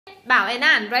Bảo and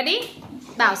An, ready?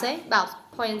 Bảo say, Bảo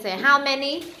point and say, how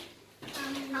many?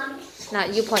 Now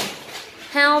you point.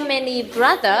 How many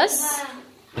brothers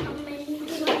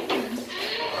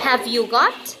have you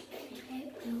got?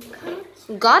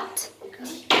 Got?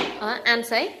 And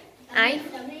say,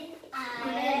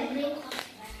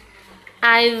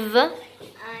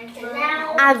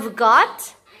 I've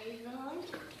got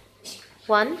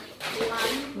one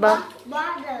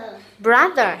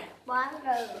brother.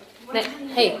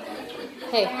 Hey,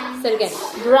 say it again.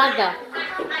 Brother.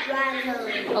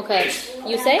 Okay,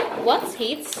 you say what's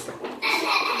his?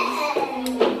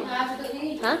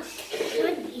 Huh?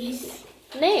 What is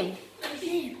Name?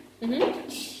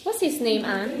 What's his name,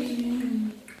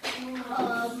 Anne?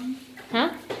 Huh?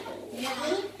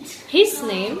 His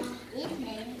name?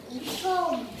 is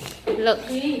Tom. Look,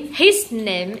 his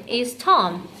name is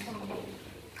Tom.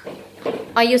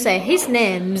 Or you say his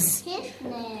names. His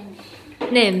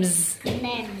Names.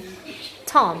 name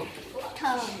Tom.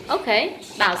 Tom. Okay.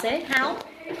 Bảo say how?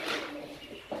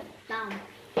 Tom.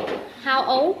 How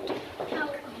old?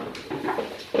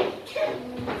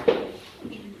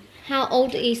 How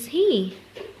old is he?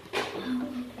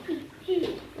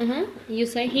 You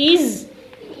say he's.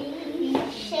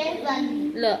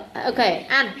 7. Look. Okay.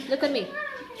 Anne, look at me.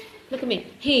 Look at me.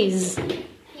 He's.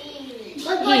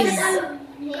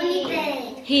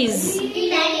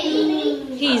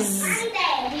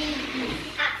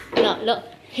 No, look.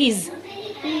 He's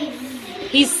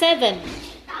 7.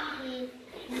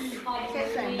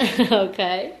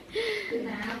 Okay.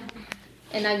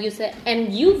 And now you say,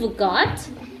 and you've got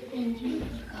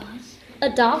a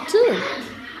dog too.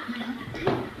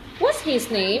 What's his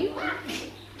name?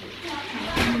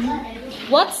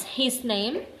 What's his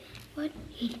name?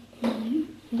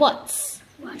 What's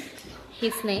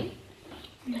his name?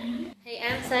 Hey,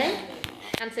 Anne say.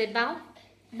 Anne say Bao.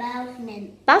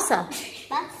 Bowser.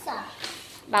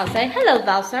 Bao say hello,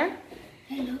 Bowser.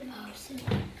 Hello, Bowser.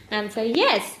 Anne say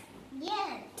yes.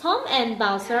 Yes. Tom and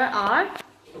Bowser are.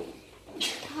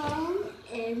 Tom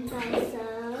and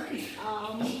Bowser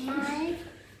are my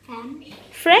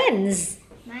Friends.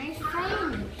 my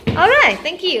friend. All right,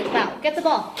 thank you. Bao, get the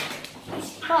ball.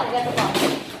 Come on, get the ball.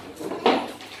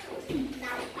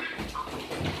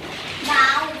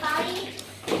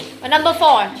 Number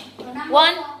 4.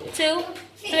 1, 2,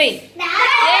 3. Yay!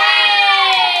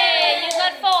 You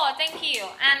got 4. Thank you.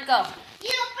 And go.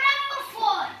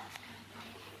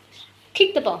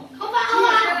 Kick the ball.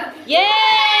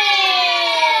 Yay!